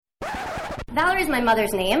Valerie's my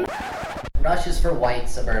mother's name. Rush is for white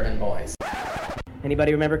suburban boys.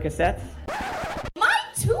 Anybody remember cassettes? My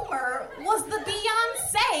tumor was the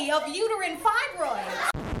Beyonce of uterine fibroids.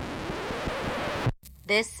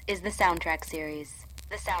 This is the soundtrack series.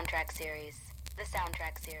 The soundtrack series. The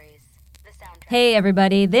soundtrack series. The soundtrack. Hey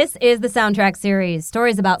everybody, this is the soundtrack series.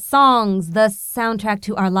 Stories about songs, the soundtrack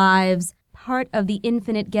to our lives, part of the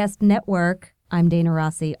Infinite Guest Network. I'm Dana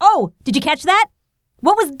Rossi. Oh, did you catch that?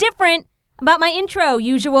 What was different about my intro,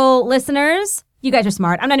 usual listeners? You guys are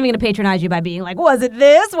smart. I'm not even going to patronize you by being like, was it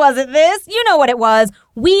this? Was it this? You know what it was.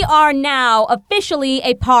 We are now officially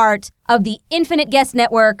a part of the Infinite Guest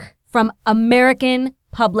Network from American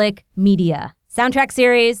Public Media. Soundtrack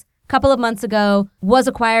series, a couple of months ago, was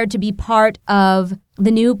acquired to be part of the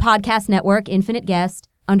new podcast network, Infinite Guest,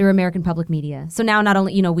 under American Public Media. So now not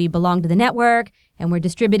only, we belong to the network and we're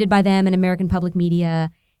distributed by them in American Public Media,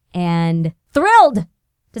 and thrilled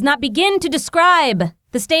does not begin to describe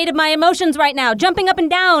the state of my emotions right now, jumping up and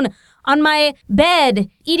down on my bed,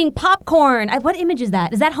 eating popcorn. What image is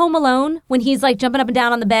that? Is that Home Alone? When he's like jumping up and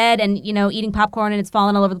down on the bed and, eating popcorn and it's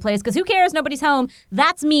falling all over the place? Because who cares? Nobody's home.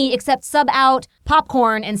 That's me, except sub out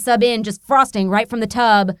popcorn and sub in just frosting right from the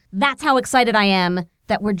tub. That's how excited I am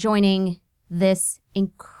that we're joining this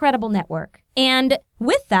incredible network. And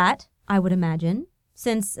with that, I would imagine,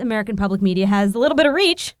 since American Public Media has a little bit of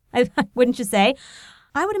reach, wouldn't you say,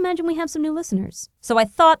 I would imagine we have some new listeners. So I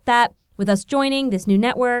thought that with us joining this new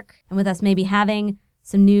network and with us maybe having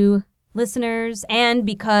some new listeners, and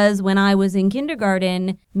because when I was in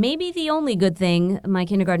kindergarten, maybe the only good thing my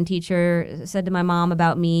kindergarten teacher said to my mom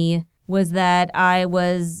about me was that I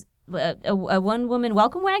was a one-woman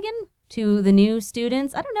welcome wagon to the new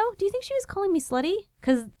students. I don't know. Do you think she was calling me slutty?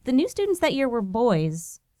 Because the new students that year were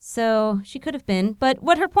boys. So she could have been. But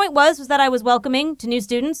what her point was that I was welcoming to new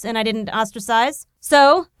students and I didn't ostracize.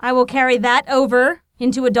 So I will carry that over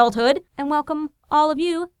into adulthood and welcome all of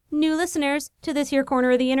you new listeners to this here corner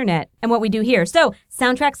of the internet and what we do here. So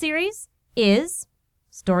soundtrack series is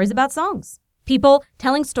stories about songs. People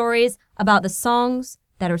telling stories about the songs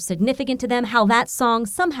that are significant to them, how that song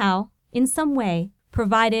somehow, in some way,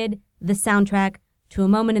 provided the soundtrack to a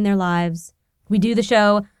moment in their lives. We do the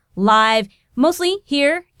show live, mostly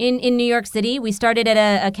here in New York City. We started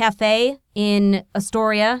at a cafe in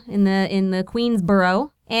Astoria in the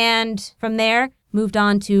Queensboro, and from there moved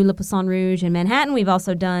on to Le Poisson Rouge in Manhattan. We've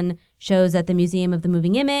also done shows at the Museum of the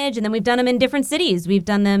Moving Image, and then we've done them in different cities. We've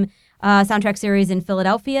done them soundtrack series in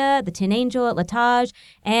Philadelphia, the Tin Angel at La Tage,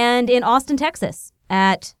 and in Austin, Texas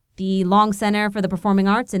at the Long Center for the Performing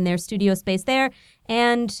Arts in their studio space there,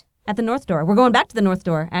 and at the North Door. We're going back to the North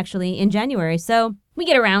Door, actually, in January, so we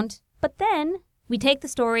get around. But then we take the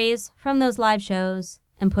stories from those live shows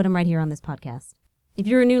and put them right here on this podcast. If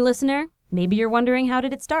you're a new listener, maybe you're wondering how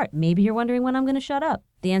did it start? Maybe you're wondering when I'm going to shut up.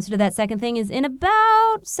 The answer to that second thing is in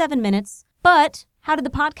about 7 minutes. But how did the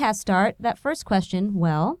podcast start? That first question,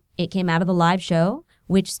 well, it came out of the live show,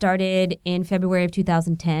 which started in February of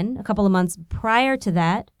 2010. A couple of months prior to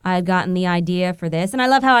that, I had gotten the idea for this. And I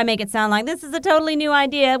love how I make it sound like this is a totally new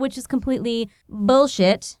idea, which is completely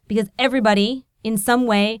bullshit, because everybody in some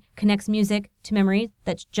way connects music to memories.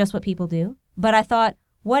 That's just what people do. But I thought,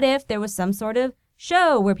 what if there was some sort of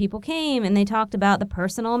show where people came and they talked about the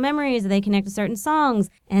personal memories that they connect to certain songs?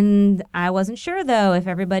 And I wasn't sure, though, if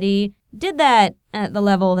everybody did that at the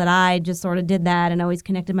level that I just sort of did that and always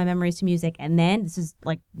connected my memories to music. And then, this is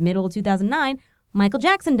like middle of 2009, Michael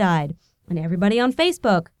Jackson died. And everybody on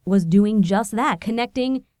Facebook was doing just that,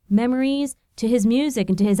 connecting memories to his music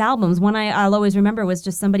and to his albums. One I'll always remember was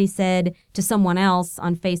just somebody said to someone else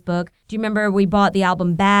on Facebook, do you remember we bought the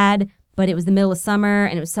album Bad, but it was the middle of summer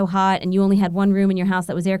and it was so hot and you only had one room in your house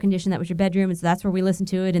that was air conditioned, that was your bedroom, and so that's where we listened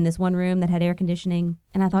to it, in this one room that had air conditioning.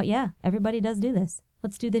 And I thought, yeah, everybody does do this.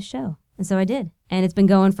 Let's do this show. And so I did. And it's been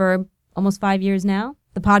going for almost 5 years now.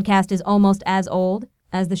 The podcast is almost as old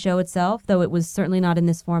as the show itself, though it was certainly not in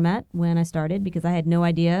this format when I started, because I had no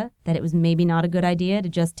idea that it was maybe not a good idea to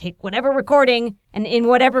just take whatever recording and in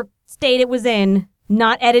whatever state it was in,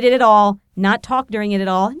 not edit it at all, not talk during it at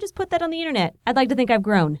all, and just put that on the internet. I'd like to think I've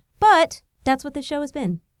grown. But that's what this show has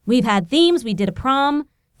been. We've had themes. We did a prom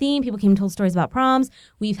theme. People came and told stories about proms.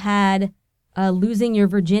 We've had a losing your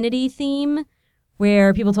virginity theme,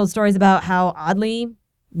 where people told stories about how oddly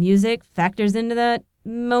music factors into that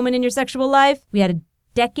moment in your sexual life. We had a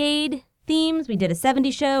decade themes. We did a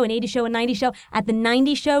 70s show, an 80s show, a 90s show. At the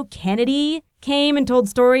 90s show, Kennedy came and told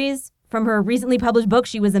stories from her recently published book.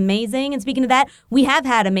 She was amazing. And speaking of that, we have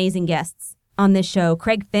had amazing guests on this show.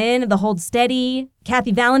 Craig Finn of the Hold Steady,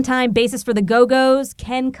 Kathy Valentine, bassist for the Go-Go's,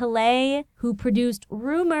 Ken Calais, who produced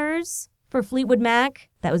Rumors, for Fleetwood Mac.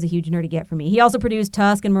 That was a huge nerdy get for me. He also produced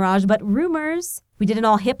Tusk and Mirage, but Rumors. We did an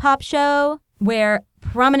all hip-hop show where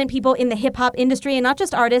prominent people in the hip-hop industry, and not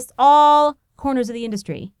just artists, all corners of the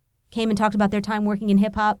industry, came and talked about their time working in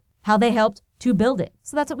hip-hop, how they helped to build it.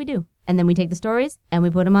 So that's what we do. And then we take the stories and we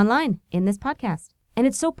put them online in this podcast. And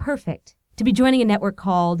it's so perfect to be joining a network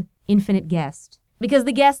called Infinite Guest, because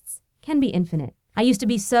the guests can be infinite. I used to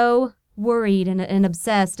be so worried and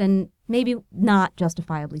obsessed, and maybe not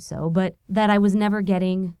justifiably so, but that I was never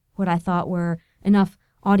getting what I thought were enough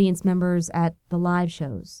audience members at the live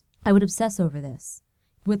shows. I would obsess over this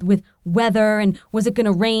with weather, and was it going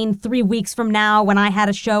to rain 3 weeks from now when I had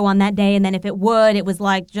a show on that day? And then if it would, it was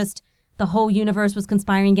like just the whole universe was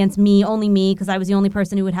conspiring against me, only me, because I was the only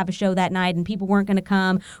person who would have a show that night and people weren't going to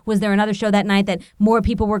come. Was there another show that night that more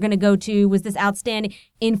people were going to go to? Was this outstanding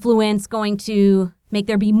influence going to make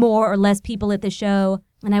there be more or less people at the show?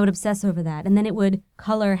 And I would obsess over that. And then it would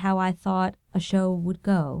color how I thought a show would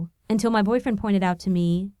go. Until my boyfriend pointed out to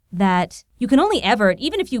me that you can only ever,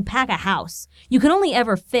 even if you pack a house, you can only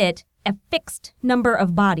ever fit a fixed number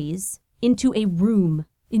of bodies into a room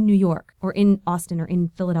in New York or in Austin or in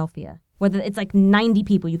Philadelphia. Whether it's like 90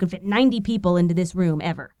 people, you can fit 90 people into this room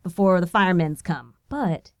ever before the firemen's come.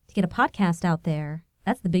 But to get a podcast out there,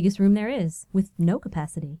 that's the biggest room there is with no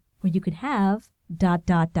capacity, where you could have ...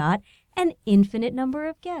 an infinite number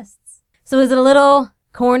of guests. So is it a little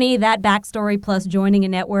corny, that backstory plus joining a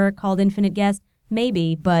network called Infinite Guest?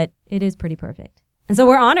 Maybe, but it is pretty perfect. And so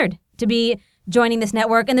we're honored to be joining this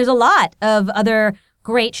network. And there's a lot of other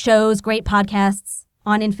great shows, great podcasts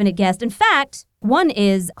on Infinite Guest. In fact, one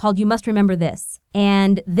is called You Must Remember This.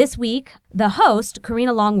 And this week, the host,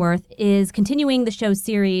 Karina Longworth, is continuing the show's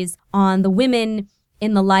series on the women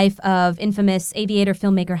in the life of infamous aviator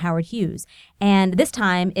filmmaker Howard Hughes. And this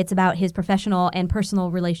time, it's about his professional and personal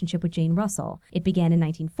relationship with Jane Russell. It began in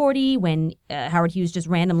 1940 when Howard Hughes just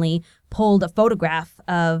randomly pulled a photograph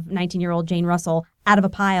of 19-year-old Jane Russell out of a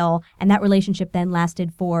pile, and that relationship then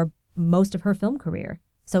lasted for most of her film career.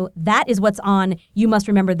 So that is what's on You Must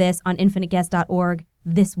Remember This on infiniteguest.org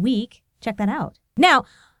this week. Check that out. Now,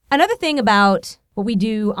 another thing about what we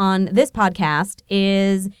do on this podcast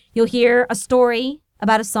is you'll hear a story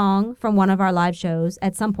about a song from one of our live shows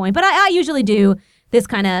at some point. But I usually do this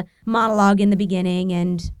kind of monologue in the beginning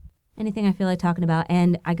and anything I feel like talking about.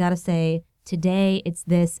 And I gotta say, today it's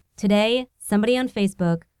this. Today, somebody on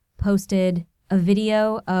Facebook posted a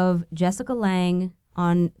video of Jessica Lange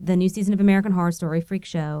on the new season of American Horror Story Freak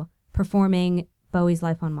Show performing Bowie's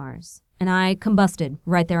Life on Mars. And I combusted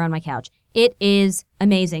right there on my couch. It is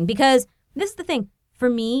amazing because this is the thing. For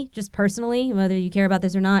me, just personally, whether you care about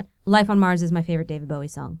this or not, Life on Mars is my favorite David Bowie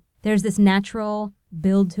song. There's this natural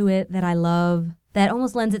build to it that I love that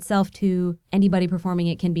almost lends itself to anybody performing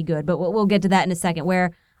it can be good. But we'll get to that in a second,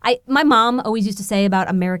 where my mom always used to say about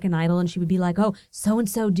American Idol, and she would be like, oh,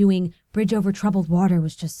 so-and-so doing Bridge Over Troubled Water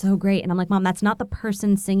was just so great. And I'm like, Mom, that's not the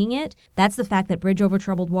person singing it. That's the fact that Bridge Over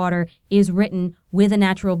Troubled Water is written with a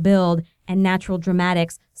natural build and natural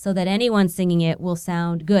dramatics so that anyone singing it will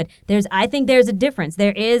sound good. I think there's a difference.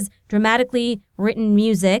 There is dramatically written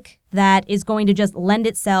music that is going to just lend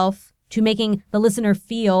itself to making the listener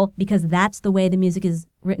feel, because that's the way the music is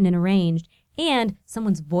written and arranged, and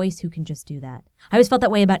someone's voice who can just do that. I always felt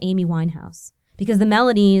that way about Amy Winehouse, because the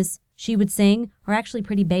melodies she would sing are actually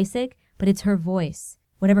pretty basic, but it's her voice.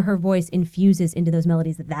 Whatever her voice infuses into those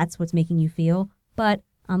melodies, that's what's making you feel. But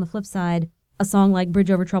on the flip side, a song like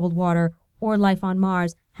Bridge Over Troubled Water or Life on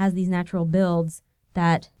Mars has these natural builds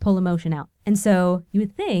that pull emotion out. And so you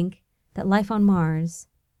would think that Life on Mars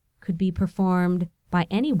could be performed by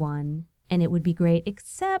anyone and it would be great,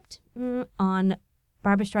 except on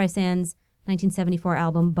Barbra Streisand's 1974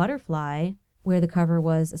 album Butterfly, where the cover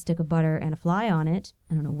was a stick of butter and a fly on it.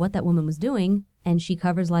 I don't know what that woman was doing, and she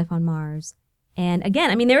covers Life on Mars. And again,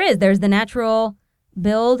 I mean, there's the natural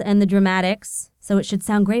build and the dramatics, so it should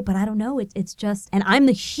sound great, but I don't know, it's just, and I'm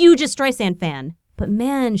the hugest Streisand fan, but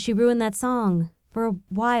man, she ruined that song for a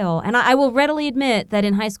while. And I will readily admit that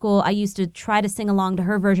in high school, I used to try to sing along to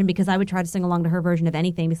her version because I would try to sing along to her version of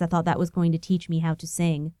anything because I thought that was going to teach me how to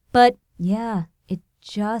sing. But yeah, it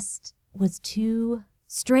just was too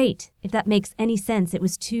straight, if that makes any sense. It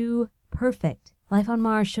was too perfect. Life on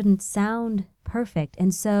Mars shouldn't sound perfect.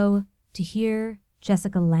 And so to hear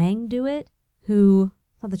Jessica Lange do it, who,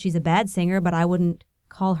 not that she's a bad singer, but I wouldn't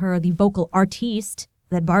call her the vocal artiste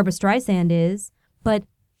that Barbra Streisand is, but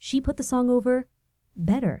she put the song over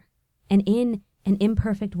better and in an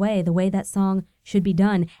imperfect way, the way that song should be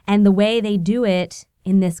done. And the way they do it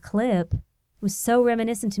in this clip was so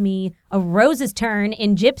reminiscent to me of Rose's turn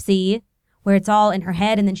in Gypsy, where it's all in her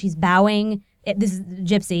head and then she's bowing this is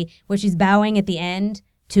Gypsy, where she's bowing at the end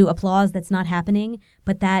to applause that's not happening,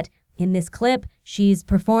 but that in this clip, she's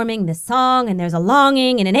performing this song, and there's a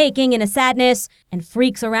longing and an aching and a sadness and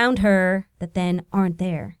freaks around her that then aren't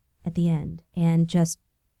there at the end, and just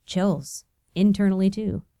chills internally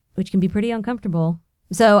too, which can be pretty uncomfortable.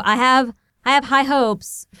 So I have high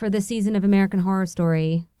hopes for this season of American Horror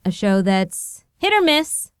Story, a show that's hit or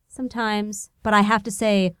miss sometimes, but I have to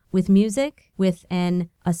say, with music, with an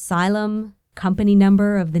Asylum company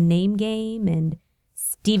number of The Name Game, and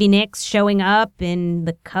Stevie Nicks showing up in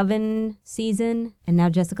the Coven season, and now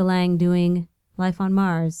Jessica Lange doing Life on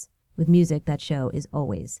Mars. With music, that show is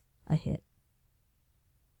always a hit.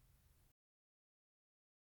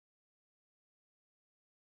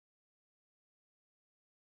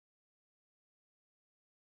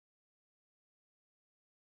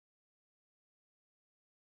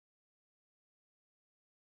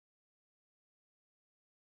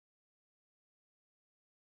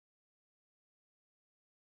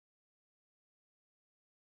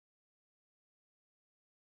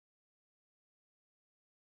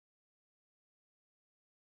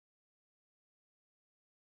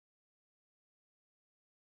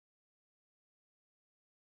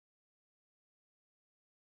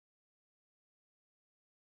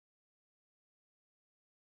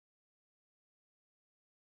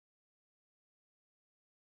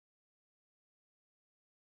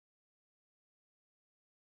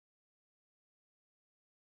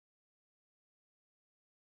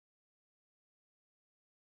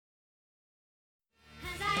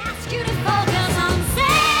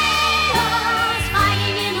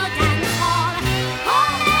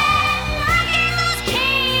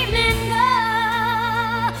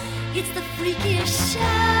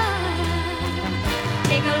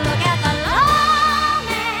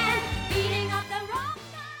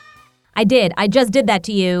 I did. I just did that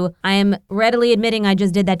to you. I am readily admitting I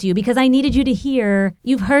just did that to you because I needed you to hear.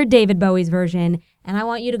 You've heard David Bowie's version, and I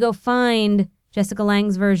want you to go find Jessica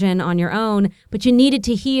Lange's version on your own, but you needed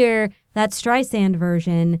to hear that Streisand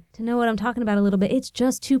version to know what I'm talking about a little bit. It's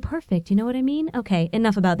just too perfect. You know what I mean? Okay,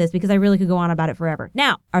 enough about this because I really could go on about it forever.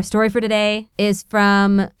 Now, our story for today is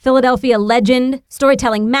from Philadelphia legend,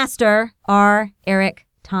 storytelling master, R. Eric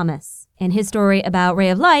Thomas, and his story about Ray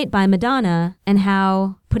of Light by Madonna, and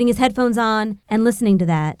how putting his headphones on and listening to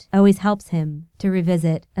that always helps him to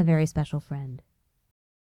revisit a very special friend.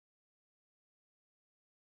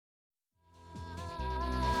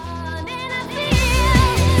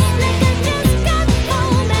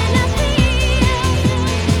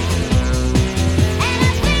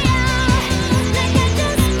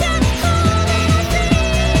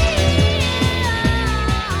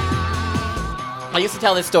 I used to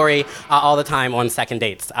tell this story all the time on second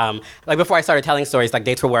dates. Like before I started telling stories, like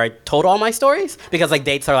dates were where I told all my stories because like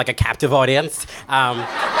dates are like a captive audience.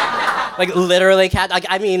 Like literally,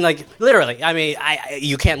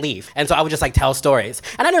 you can't leave. And so I would just like tell stories.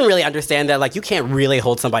 And I didn't really understand that like you can't really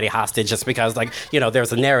hold somebody hostage just because like, you know,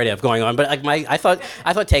 there's a narrative going on. But like I thought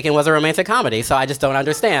Taken was a romantic comedy, so I just don't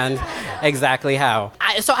understand exactly how.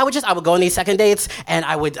 So I would go on these second dates and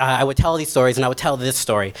I would tell these stories, and I would tell this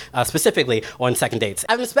story specifically on second dates.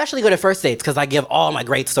 I'm especially good at first dates because I give all my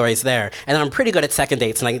great stories there. And then I'm pretty good at second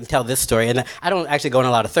dates and I can tell this story. And I don't actually go on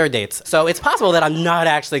a lot of third dates. So it's possible that I'm not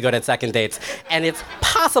actually good at second dates. And it's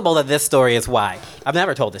possible that this story is why. I've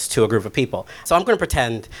never told this to a group of people. So I'm going to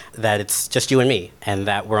pretend that it's just you and me and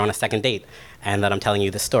that we're on a second date and that I'm telling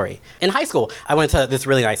you this story. In high school, I went to this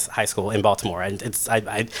really nice high school in Baltimore, and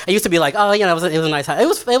I used to be like, oh, you know, it was a nice high. It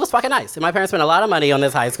was fucking nice. And my parents spent a lot of money on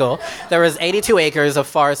this high school. There was 82 acres of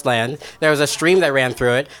forest land. There was a stream that ran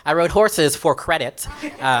through it. I rode horses for credit.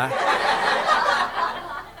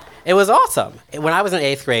 It was awesome. When I was in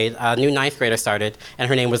 8th grade, a new 9th grader started, and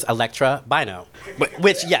her name was Electra Bino,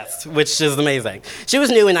 which is amazing. She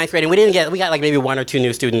was new in 9th grade, and we got like maybe 1 or 2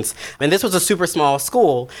 new students. And this was a super small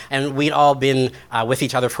school, and we'd all been with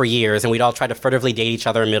each other for years, and we'd all tried to furtively date each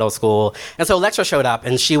other in middle school. And so Electra showed up,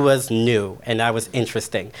 and she was new, and that was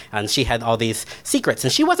interesting. And she had all these secrets,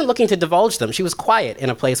 and she wasn't looking to divulge them. She was quiet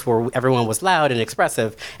in a place where everyone was loud and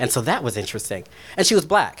expressive, and so that was interesting. And she was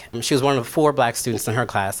black. She was one of 4 black students in her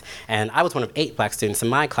class, and I was one of 8 black students in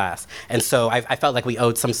my class. And so I felt like we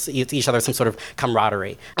owed each other some sort of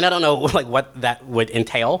camaraderie. And I don't know like what that would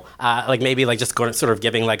entail. Like maybe like just going, sort of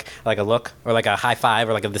giving like a look or like a high five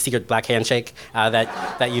or like the secret black handshake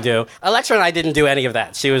that you do. Electra and I didn't do any of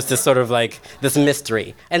that. She was just sort of like this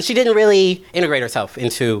mystery. And she didn't really integrate herself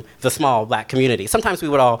into the small black community. Sometimes we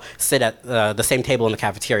would all sit at the same table in the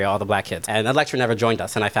cafeteria, all the black kids. And Electra never joined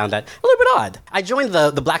us, and I found that a little bit odd. I joined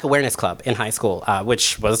the Black Awareness Club in high school,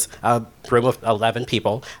 which was was a room of 11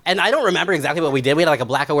 people. And I don't remember exactly what we did. We had like a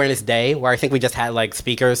Black Awareness Day where I think we just had like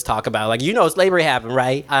speakers talk about like, slavery happened,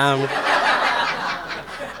 right?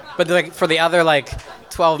 But like for the other like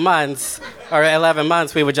 12 months or 11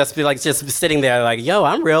 months, we would just be like just sitting there like, yo,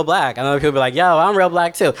 I'm real black. And other people would be like, yo, I'm real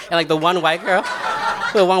black too. And like the one white girl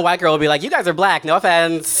would be like, you guys are black, no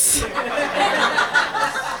offense.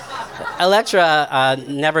 Electra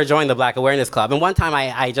never joined the Black Awareness Club. And one time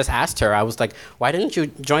I just asked her, I was like, why didn't you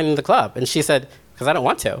join the club? And she said, because I don't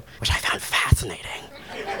want to, which I found fascinating.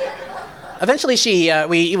 Eventually,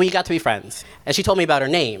 we got to be friends, and she told me about her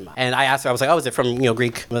name. And I asked her, I was like, oh, is it from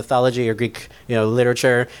Greek mythology or Greek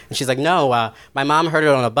literature? And she's like, no, my mom heard it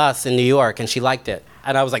on a bus in New York, and she liked it.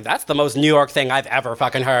 And I was like, that's the most New York thing I've ever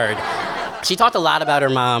fucking heard. She talked a lot about her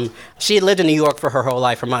mom. She had lived in New York for her whole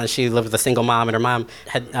life. She lived with a single mom, and her mom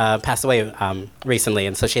had passed away recently,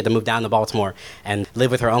 and so she had to move down to Baltimore and live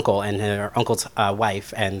with her uncle and her uncle's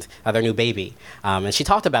wife and their new baby. And she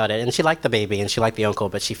talked about it, and she liked the baby, and she liked the uncle,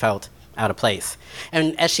 but she felt out of place.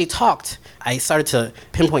 And as she talked, I started to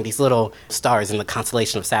pinpoint these little stars in the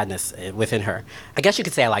constellation of sadness within her. I guess you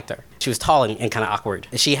could say I liked her. She was tall and kind of awkward.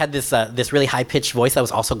 She had this really high-pitched voice that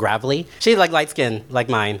was also gravelly. She had like light skin, like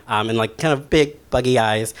mine, and like kind of big, buggy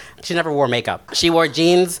eyes. She never wore makeup. She wore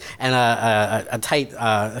jeans and a tight,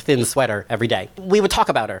 thin sweater every day. We would talk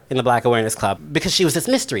about her in the Black Awareness Club because she was this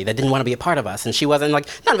mystery that didn't want to be a part of us. And she wasn't like,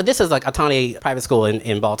 none of it. This is like a tiny private school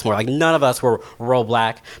in Baltimore. Like none of us were real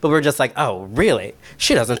black, but we were just like, oh, really?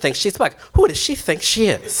 She doesn't think she's black. Who does she think she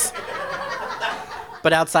is?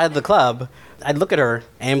 But outside the club, I'd look at her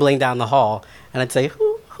ambling down the hall, and I'd say,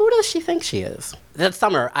 who does she think she is? That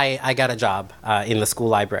summer, I got a job in the school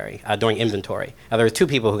library doing inventory. There were two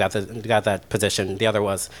people who got that position. The other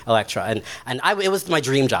was Electra, and it was my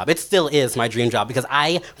dream job. It still is my dream job because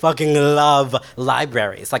I fucking love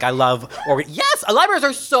libraries. Like yes, libraries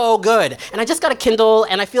are so good. And I just got a Kindle,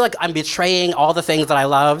 and I feel like I'm betraying all the things that I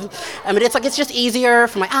love. I mean, it's just easier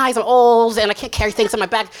for my eyes. I'm old, and I can't carry things on my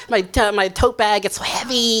back. My tote bag gets so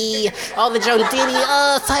heavy. All the Joan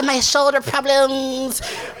Diddy, my shoulder problems.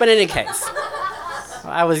 But in any case.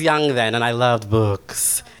 I was young then, and I loved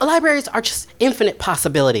books. Libraries are just infinite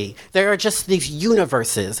possibility. There are just these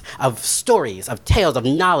universes of stories, of tales, of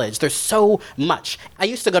knowledge. There's so much. I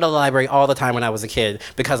used to go to the library all the time when I was a kid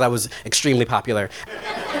because I was extremely popular.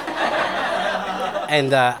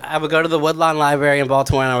 And I would go to the Woodlawn Library in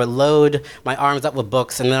Baltimore, and I would load my arms up with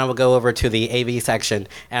books, and then I would go over to the AV section,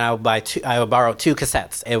 and I would borrow two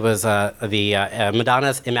cassettes. It was the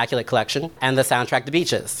Madonna's Immaculate Collection and the soundtrack to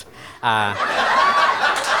Beaches.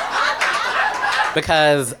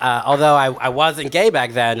 Because although I wasn't gay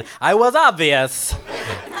back then, I was obvious.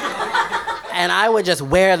 And I would just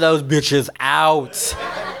wear those bitches out.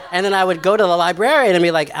 And then I would go to the librarian and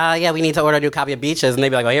be like, yeah, we need to order a new copy of Beaches. And they'd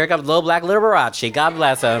be like, well, here comes Little Black Liberace. God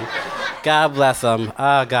bless him. God bless him.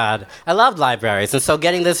 Oh, God. I loved libraries. And so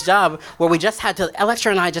getting this job where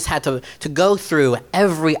Electra and I just had to go through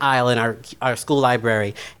every aisle in our school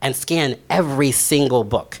library and scan every single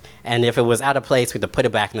book. And if it was out of place, we had to put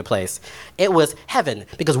it back into place. It was heaven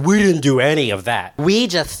because we didn't do any of that. We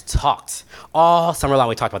just talked all summer long.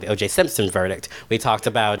 We talked about the O.J. Simpson verdict. We talked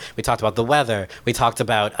about the weather. We talked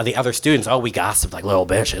about the other students. Oh, we gossiped like little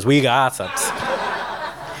bitches. We gossiped.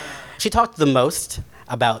 She talked the most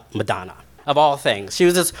about Madonna, of all things. She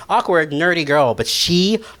was this awkward, nerdy girl, but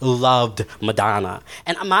she loved Madonna.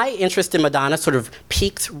 And my interest in Madonna sort of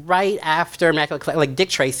peaked right after Immaculate Collection. Like Dick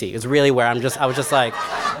Tracy is really where I was just like,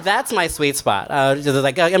 that's my sweet spot.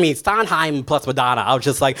 Sondheim plus Madonna. I was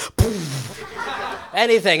just like, poof.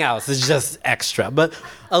 Anything else is just extra. But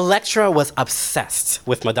Electra was obsessed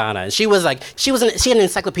with Madonna. And she had an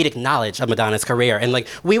encyclopedic knowledge of Madonna's career. And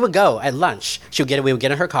we would go at lunch. We would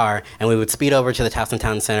get in her car and we would speed over to the Towson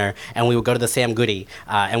Town Center and we would go to the Sam Goody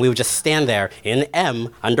and we would just stand there in M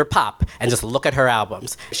under Pop and just look at her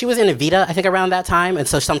albums. She was in Evita, I think, around that time. And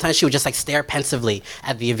so sometimes she would just stare pensively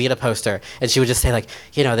at the Evita poster and she would just say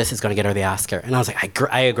this is going to get her the Oscar. And I was like,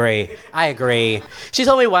 I agree. She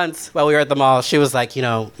told me once while we were at the mall, she was like,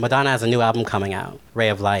 Madonna has a new album coming out, Ray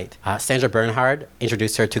of Light. Sandra Bernhard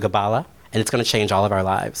introduced her to Kabbalah, and it's going to change all of our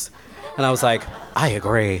lives. And I was like, I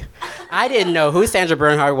agree. I didn't know who Sandra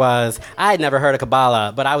Bernhard was. I had never heard of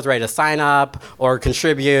Kabbalah, but I was ready to sign up or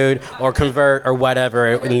contribute or convert or whatever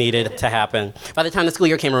it needed to happen. By the time the school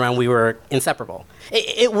year came around, we were inseparable.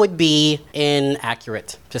 It would be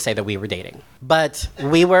inaccurate to say that we were dating, but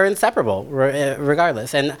we were inseparable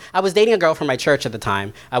regardless. And I was dating a girl from my church at the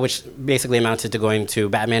time, which basically amounted to going to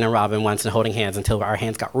Batman and Robin once and holding hands until our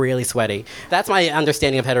hands got really sweaty. That's my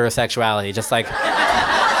understanding of heterosexuality, just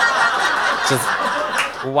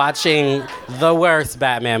watching the worst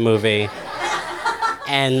Batman movie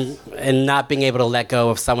and not being able to let go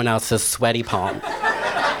of someone else's sweaty palm.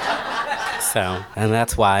 So, and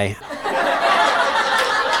that's why.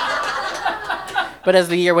 But as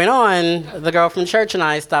the year went on, the girl from church and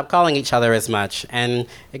I stopped calling each other as much, and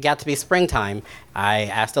it got to be springtime. I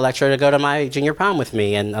asked Electra to go to my junior prom with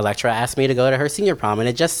me, and Electra asked me to go to her senior prom, and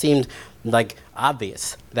it just seemed like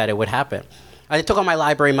obvious that it would happen. I took all my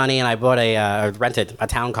library money and I bought rented a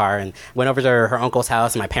town car and went over to her uncle's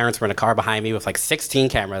house, and my parents were in a car behind me with like 16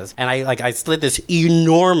 cameras. And I slid this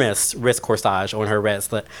enormous wrist corsage on her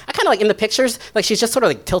wrist. I kind of like in the pictures, like she's just sort of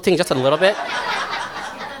like tilting just a little bit.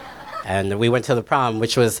 And we went to the prom,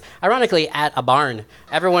 which was ironically at a barn.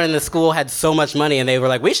 Everyone in the school had so much money and they were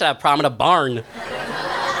like, we should have prom at a barn.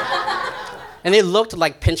 And they looked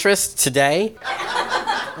like Pinterest today.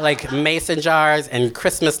 Like mason jars and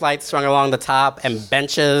Christmas lights strung along the top and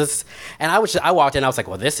benches. And I walked in, I was like,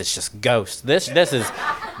 well, this is just ghost. This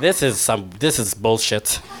is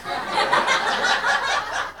bullshit.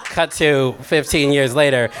 Cut to 15 years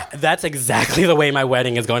later, that's exactly the way my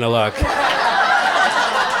wedding is going to look.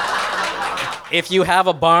 If you have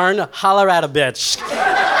a barn, holler at a bitch.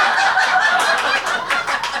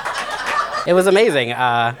 It was amazing.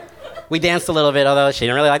 We danced a little bit, although she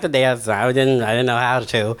didn't really like to dance. I didn't know how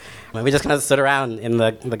to. We just kind of stood around in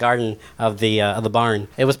the garden of the barn.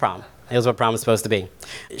 It was prom. It was what prom was supposed to be.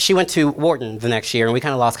 She went to Wharton the next year, and we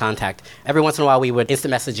kind of lost contact. Every once in a while, we would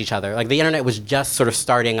instant message each other. Like, the internet was just sort of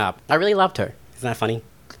starting up. I really loved her. Isn't that funny?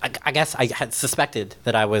 I guess I had suspected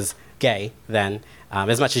that I was gay then,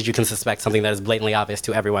 as much as you can suspect something that is blatantly obvious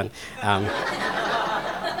to everyone.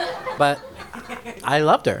 But I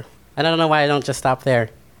loved her. And I don't know why I don't just stop there.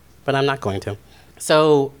 But I'm not going to.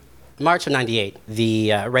 So, March of '98,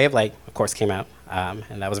 the Ray of Light, of course, came out,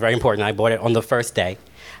 and that was very important. I bought it on the first day,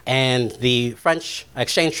 and the French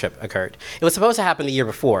exchange trip occurred. It was supposed to happen the year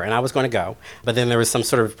before, and I was going to go, but then there was some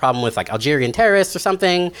sort of problem with like Algerian terrorists or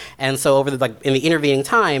something, and so over in the intervening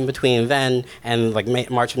time between then and like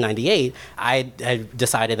March of '98, I had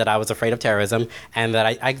decided that I was afraid of terrorism, and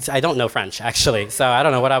that I don't know French actually, so I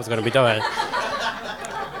don't know what I was going to be doing.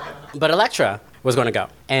 But Electra was going to go.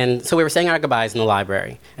 And so we were saying our goodbyes in the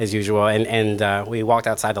library, as usual, and we walked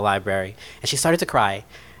outside the library, and she started to cry.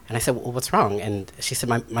 And I said, well, what's wrong? And she said,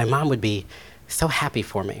 my mom would be so happy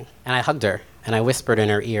for me. And I hugged her, and I whispered in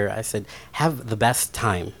her ear, I said, have the best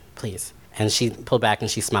time, please. And she pulled back, and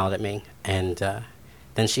she smiled at me, and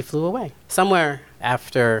then she flew away. Somewhere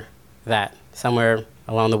after that, somewhere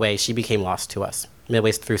along the way, she became lost to us.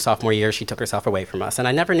 Midway through sophomore year, she took herself away from us, and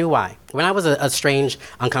I never knew why. When I was a strange,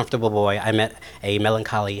 uncomfortable boy, I met a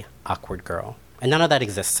melancholy, awkward girl. And none of that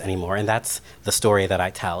exists anymore, and that's the story that I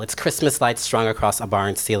tell. It's Christmas lights strung across a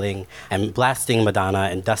barn ceiling and blasting Madonna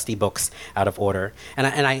and dusty books out of order. And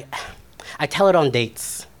I tell it on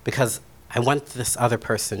dates because I want this other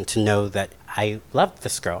person to know that I loved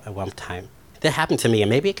this girl at one time. That happened to me, and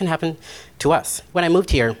maybe it can happen to us. When I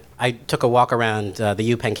moved here, I took a walk around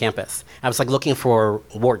the UPenn campus. I was like looking for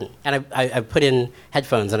Wharton, and I put in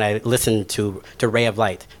headphones and I listened to Ray of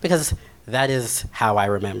Light because that is how I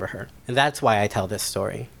remember her, and that's why I tell this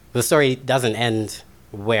story. The story doesn't end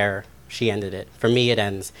where she ended it. For me, it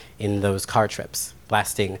ends in those car trips,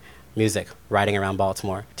 blasting music, riding around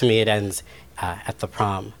Baltimore. To me, it ends at the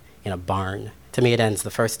prom in a barn. To me, it ends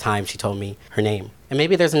the first time she told me her name. And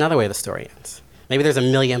maybe there's another way the story ends. Maybe there's a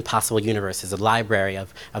million possible universes, a library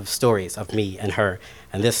of stories of me and her,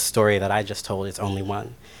 and this story that I just told is only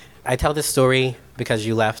one. I tell this story because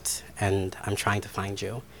you left, and I'm trying to find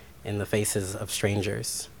you in the faces of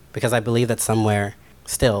strangers. Because I believe that somewhere,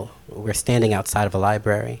 still, we're standing outside of a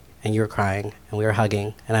library, and you're crying, and we're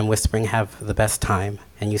hugging, and I'm whispering, have the best time,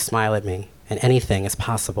 and you smile at me, and anything is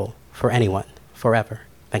possible for anyone, forever.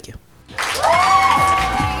 Thank you.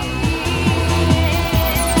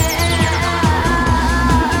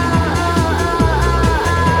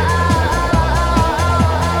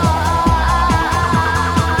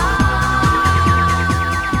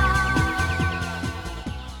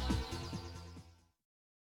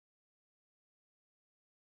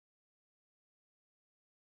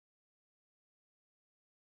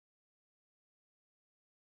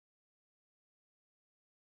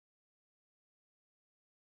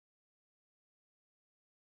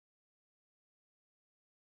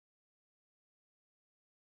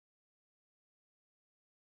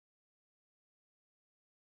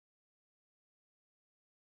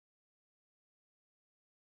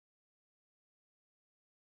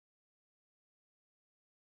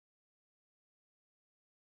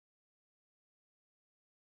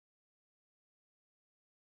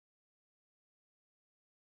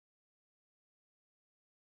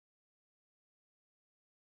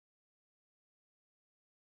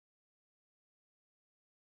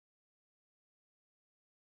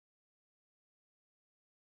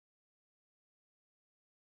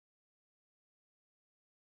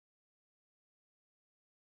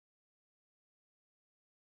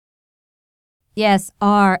 Yes,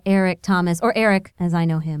 R. Eric Thomas, or Eric as I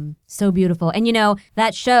know him. So beautiful. And you know,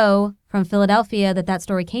 that show from Philadelphia that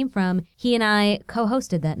story came from, he and I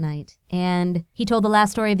co-hosted that night. And he told the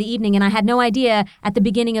last story of the evening, and I had no idea at the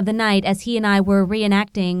beginning of the night, as he and I were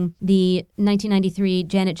reenacting the 1993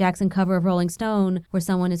 Janet Jackson cover of Rolling Stone, where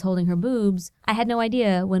someone is holding her boobs. I had no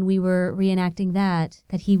idea when we were reenacting that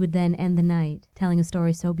he would then end the night telling a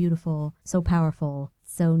story so beautiful, so powerful,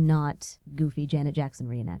 so not goofy Janet Jackson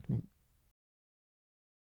reenactment.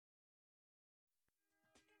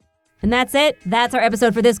 And that's it. That's our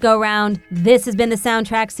episode for this go-round. This has been the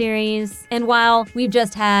Soundtrack Series. And while we've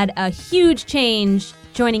just had a huge change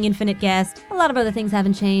joining Infinite Guest, a lot of other things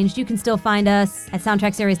haven't changed. You can still find us at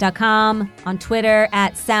soundtrackseries.com, on Twitter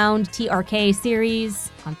at SoundTRKSeries,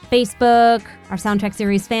 on Facebook, our Soundtrack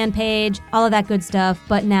Series fan page, all of that good stuff.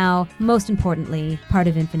 But now, most importantly, part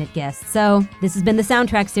of Infinite Guest. So this has been the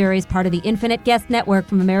Soundtrack Series, part of the Infinite Guest Network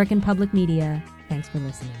from American Public Media. Thanks for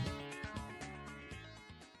listening.